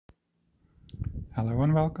Hello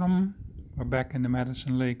and welcome. We're back in the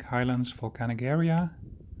Madison Lake Highlands Volcanic area.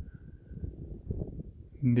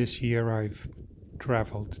 This year I've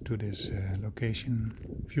traveled to this location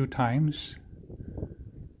a few times,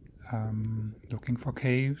 looking for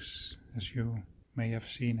caves, as you may have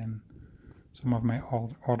seen in some of my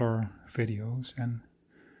other videos, and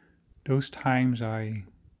those times I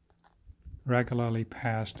regularly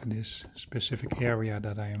passed this specific area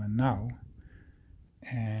that I am in now,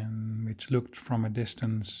 and which looked from a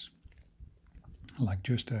distance like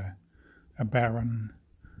just a barren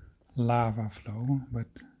lava flow, but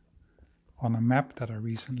on a map that I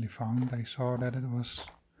recently found I saw that it was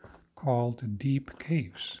called Deep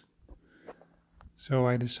Caves. So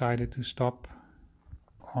I decided to stop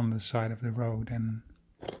on the side of the road and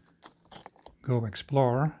go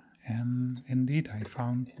explore, and indeed I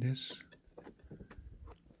found this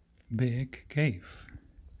big cave.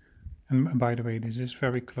 And by the way, this is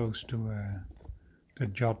very close to the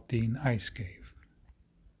Jotdine Ice Cave.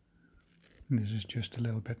 This is just a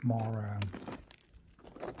little bit more,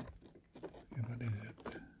 what is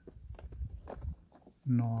it?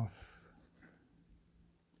 North.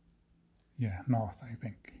 Yeah, north, I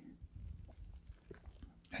think.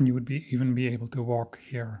 And you would even be able to walk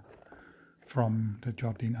here from the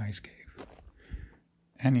Jotdine Ice Cave.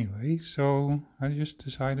 Anyway, so I just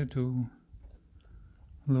decided to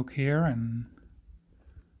look here, and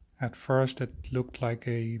at first it looked like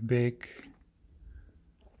a big,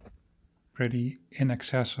 pretty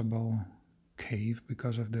inaccessible cave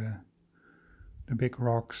because of the big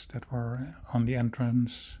rocks that were on the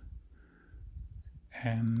entrance,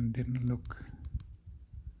 and didn't look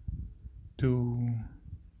too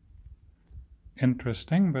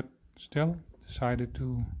interesting, but still decided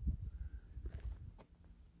to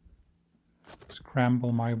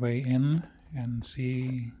scramble my way in and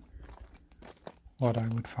see what I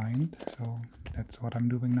would find. So that's what I'm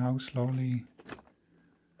doing now, slowly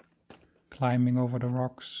climbing over the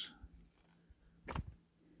rocks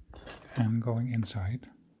and going inside.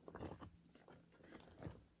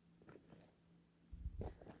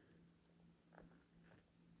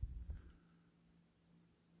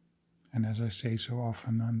 And as I say so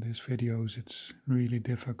often on these videos, it's really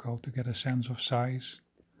difficult to get a sense of size.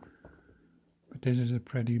 But this is a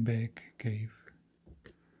pretty big cave.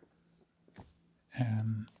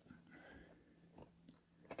 And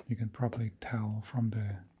you can probably tell from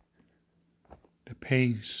the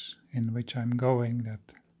pace in which I'm going that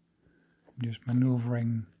I'm just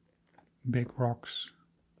maneuvering big rocks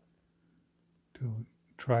to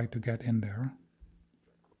try to get in there.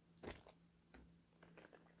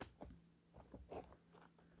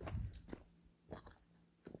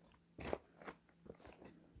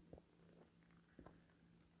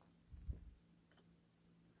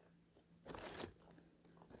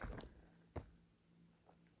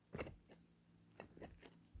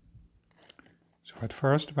 So at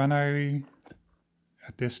first,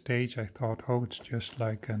 at this stage, I thought, oh, it's just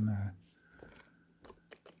like a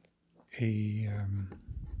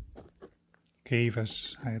cave,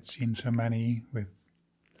 as I had seen so many,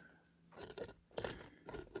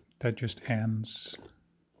 that just ends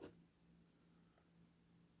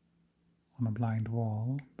on a blind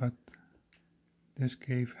wall. But this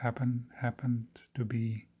cave happened to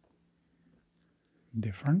be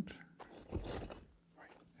different,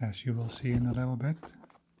 as you will see in a little bit.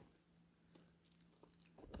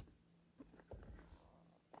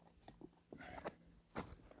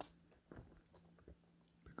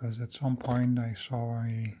 Because at some point I saw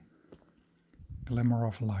a glimmer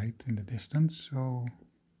of light in the distance, so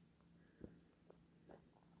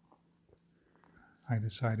I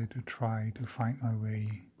decided to try to find my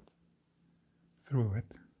way through it.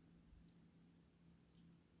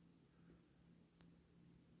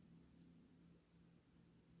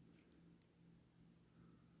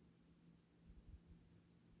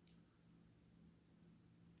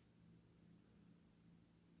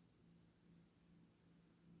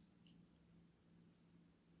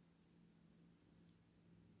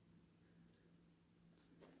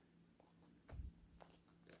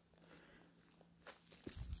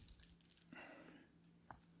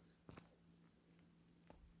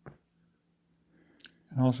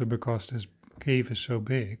 And also because this cave is so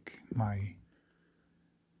big, the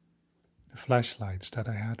flashlights that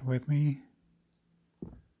I had with me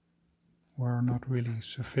were not really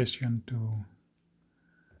sufficient to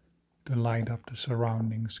light up the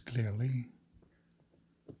surroundings clearly.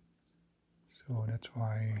 So that's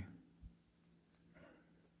why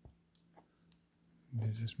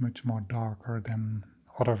this is much more darker than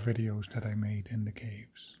other videos that I made in the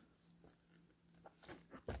caves.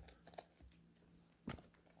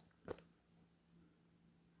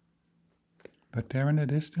 But there in the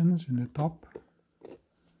distance, in the top,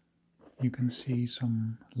 you can see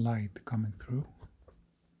some light coming through.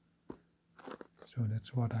 So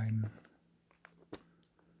that's what I'm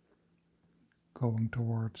going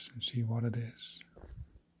towards and see what it is.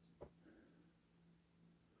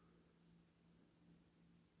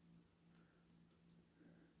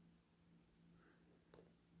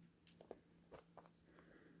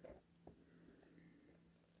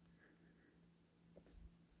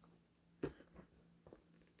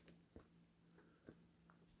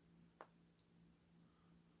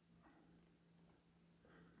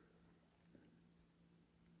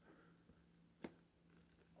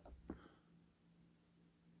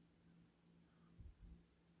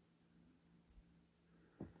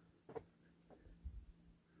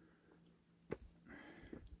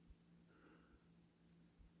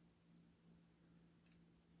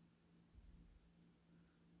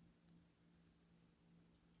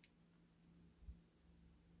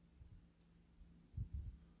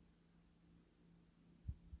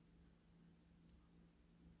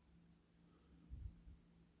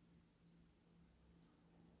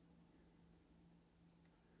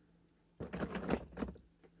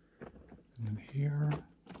 And here,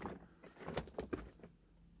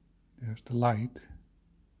 there's the light,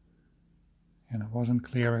 and it wasn't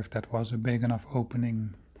clear if that was a big enough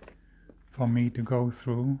opening for me to go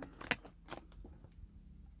through,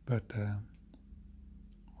 but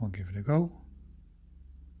I'll give it a go.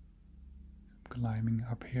 I'm climbing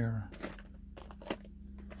up here,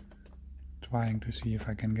 trying to see if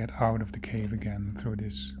I can get out of the cave again through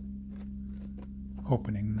this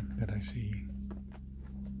opening that I see.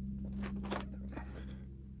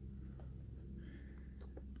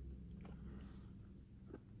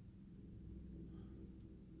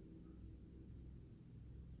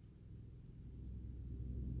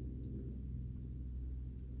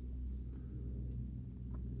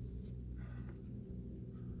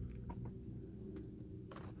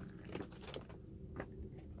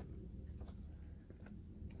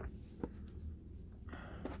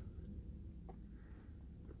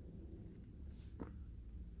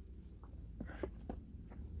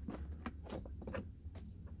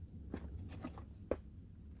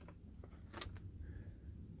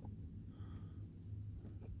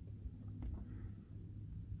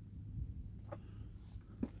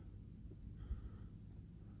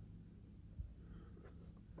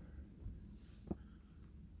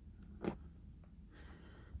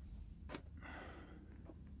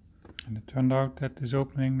 And it turned out that this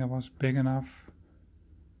opening that was big enough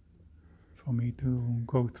for me to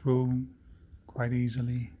go through quite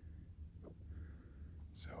easily.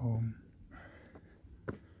 So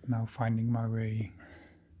now finding my way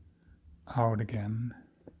out again.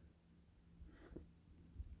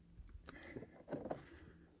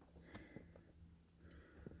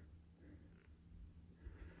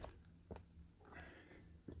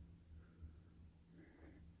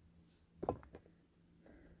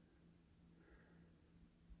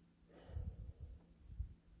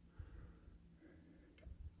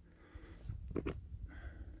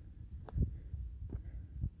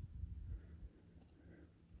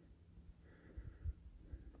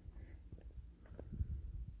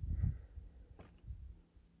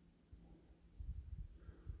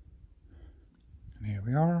 And here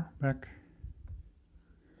we are, back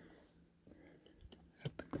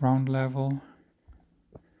at the ground level.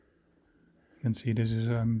 You can see this is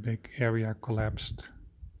a big area collapsed.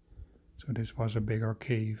 So this was a bigger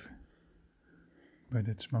cave, but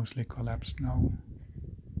it's mostly collapsed now.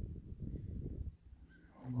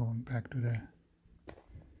 Going back to the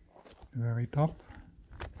very top.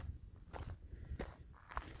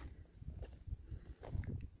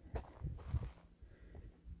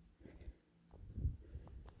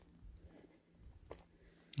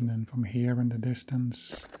 And then from here in the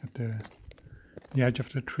distance, at the edge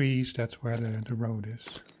of the trees, that's where the road is.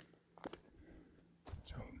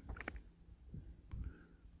 So,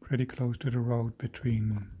 pretty close to the road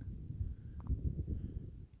between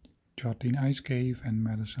Jardine Ice Cave and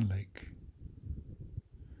Madison Lake.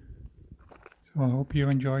 So I hope you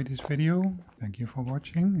enjoyed this video. Thank you for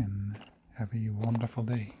watching and have a wonderful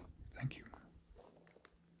day.